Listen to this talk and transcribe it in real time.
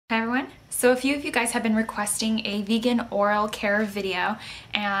Hi everyone. So a few of you guys have been requesting a vegan oral care video,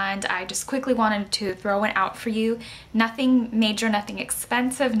 and I just quickly wanted to throw it out for you. Nothing major, nothing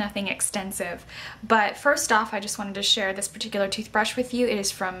expensive, nothing extensive. But first off, I just wanted to share this particular toothbrush with you. It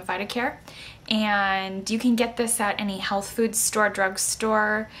is from VitaCare, and you can get this at any health food store,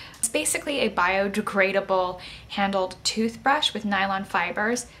 drugstore. It's basically a biodegradable handled toothbrush with nylon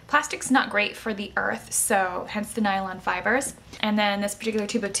fibers. Plastic's not great for the earth, so hence the nylon fibers. And then this particular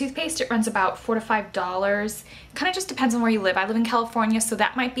tube of toothpaste, it runs about $4 to $5. Kind of just depends on where you live. I live in California, so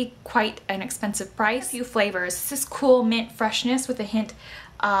that might be quite an expensive price. A few flavors. This is cool mint freshness with a hint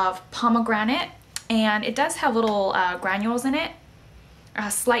of pomegranate, and it does have little granules in it.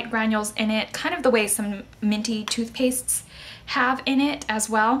 Slight granules in it, kind of the way some minty toothpastes have in it as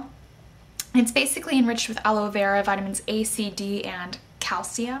well. It's basically enriched with aloe vera, vitamins A, C, D, and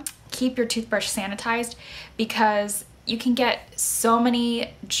calcium. Keep your toothbrush sanitized because you can get so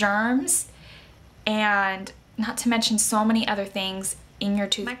many germs and not to mention so many other things in your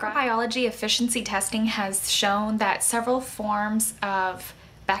toothbrush. Microbiology efficiency testing has shown that several forms of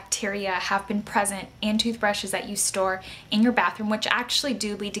bacteria have been present in toothbrushes that you store in your bathroom, which actually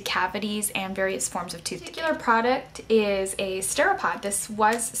do lead to cavities and various forms of tooth decay. This particular product is a Steripod. This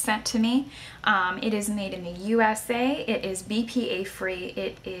was sent to me. It is made in the USA. It is BPA-Free.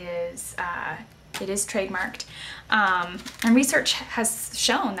 It is trademarked. And research has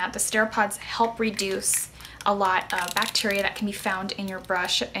shown that the Steripods help reduce a lot of bacteria that can be found in your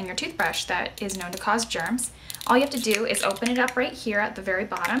brush and your toothbrush that is known to cause germs. All you have to do is open it up right here at the very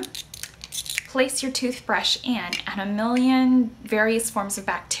bottom, place your toothbrush in, and a million various forms of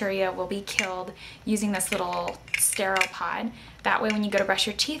bacteria will be killed using this little Steripod. That way when you go to brush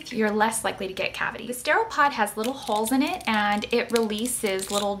your teeth, you're less likely to get cavities. The Steripod has little holes in it, and it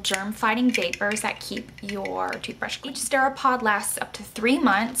releases little germ-fighting vapors that keep your toothbrush clean. Each Steripod lasts up to 3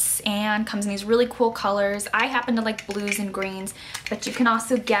 months and comes in these really cool colors. I happen to like blues and greens, but you can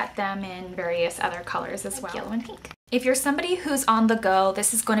also get them in various other colors as well, yellow and pink. If you're somebody who's on the go,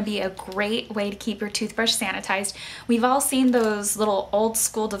 this is going to be a great way to keep your toothbrush sanitized. We've all seen those little old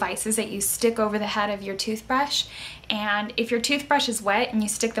school devices that you stick over the head of your toothbrush, and if your toothbrush is wet and you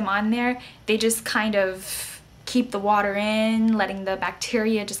stick them on there, they just kind of keep the water in, letting the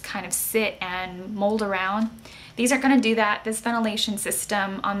bacteria just kind of sit and mold around. These aren't going to do that. This ventilation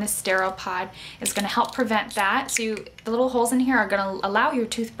system on this Steripod is going to help prevent that. So the little holes in here are going to allow your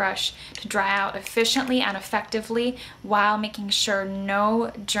toothbrush to dry out efficiently and effectively while making sure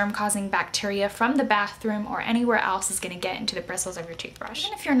no germ-causing bacteria from the bathroom or anywhere else is going to get into the bristles of your toothbrush.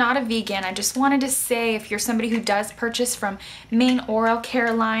 Even if you're not a vegan, I just wanted to say if you're somebody who does purchase from main oral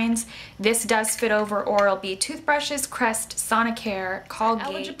care lines, this does fit over Oral-B toothbrushes, Crest, Sonicare, Colgate.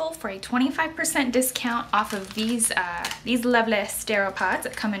 Eligible for a 25% discount off of these lovely Steripods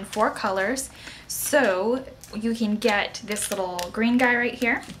that come in 4 colors. So you can get this little green guy right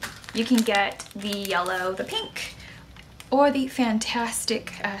here. You can get the yellow, the pink, or the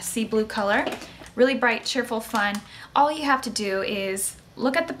fantastic sea blue color. Really bright, cheerful, fun. All you have to do is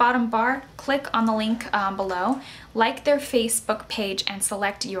look at the bottom bar, click on the link below, like their Facebook page, and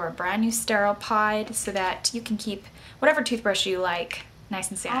select your brand new Steripod so that you can keep whatever toothbrush you like nice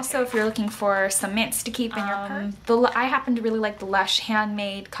and sanitary. Also, if you're looking for some mints to keep in your purse, I happen to really like the Lush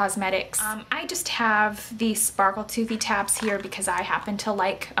Handmade Cosmetics. I just have these sparkle toothy tabs here because I happen to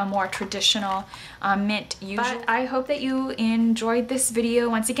like a more traditional mint usually. But I hope that you enjoyed this video.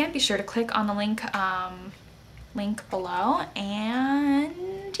 Once again, be sure to click on the link below, and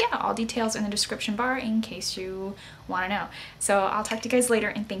yeah, all details in the description bar in case you want to know. So I'll talk to you guys later,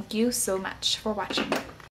 and thank you so much for watching.